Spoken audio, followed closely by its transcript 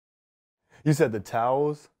You said the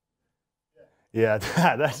towels? Yeah,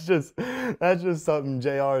 that's just something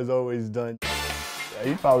JR has always done. Yeah,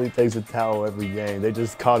 he probably takes a towel every game. They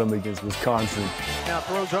just caught him against Wisconsin. Now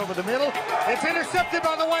throws over the middle. It's intercepted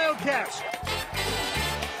by the Wildcats.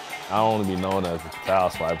 I don't want to be known as a towel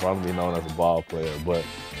swiper. I want to be known as a ball player. But,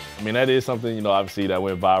 I mean, that is something, you know, obviously that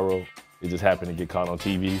went viral. It just happened to get caught on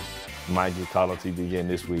TV. Might get caught on TV again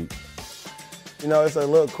this week. You know, it's a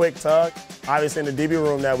little quick tug. Obviously in the DB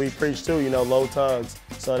room that we preach to, you know, low tugs.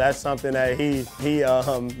 So that's something that he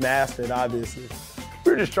mastered, obviously.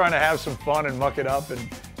 We were just trying to have some fun and muck it up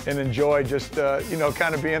and enjoy just, you know,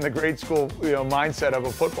 kind of being the grade school, you know, mindset of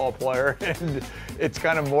a football player. And it's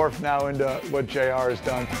kind of morphed now into what JR has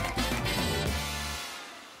done.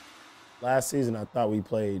 Last season, I thought we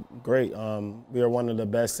played great. We are one of the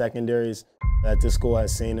best secondaries that this school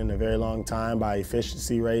has seen in a very long time by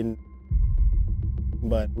efficiency rating.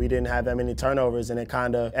 But we didn't have that many turnovers, and it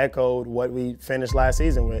kind of echoed what we finished last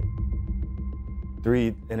season with.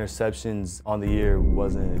 3 interceptions on the year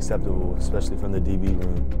wasn't acceptable, especially from the DB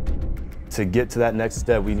room. To get to that next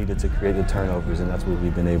step, we needed to create the turnovers, and that's what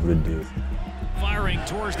we've been able to do. Firing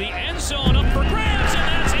towards the end zone, up for grabs,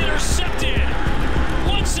 and that's intercepted.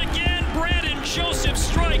 Once again, Brandon Joseph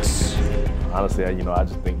strikes. Honestly, you know, I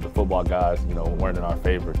just think the football guys, you know, weren't in our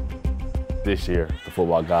favor this year. The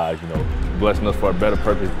football guys, you know, blessing us for a better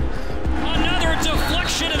purpose. Another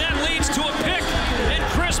deflection, and that leads to a pick, and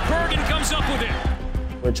Chris Bergen comes up with it.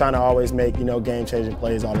 We're trying to always make, you know, game-changing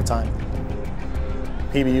plays all the time.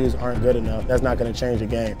 PBUs aren't good enough. That's not going to change the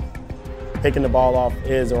game. Picking the ball off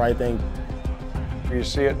is the right thing. You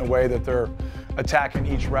see it in the way that they're attacking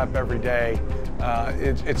each rep every day.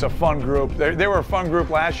 It's a fun group. They were a fun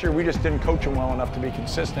group last year. We just didn't coach them well enough to be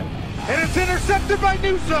consistent. And it's intercepted by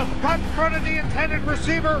Newsome. Cut in front of the intended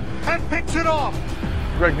receiver and picks it off.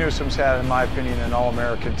 Greg Newsome's had, in my opinion, an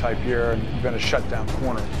All-American type year and been a shutdown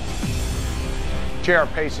corner. J.R.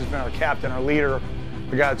 Pace has been our captain, our leader,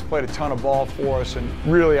 the guy that's played a ton of ball for us, and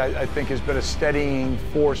really, I think, has been a steadying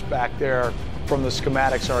force back there from the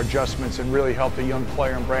schematics, our adjustments, and really helped a young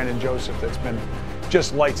player in Brandon Joseph that's been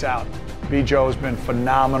just lights out. B-Joe has been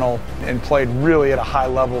phenomenal and played really at a high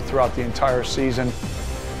level throughout the entire season.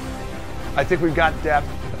 I think we've got depth.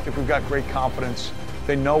 I think we've got great confidence.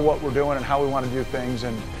 They know what we're doing and how we want to do things.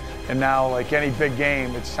 And now, like any big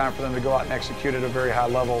game, it's time for them to go out and execute at a very high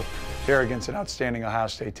level here against an outstanding Ohio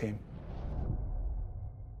State team.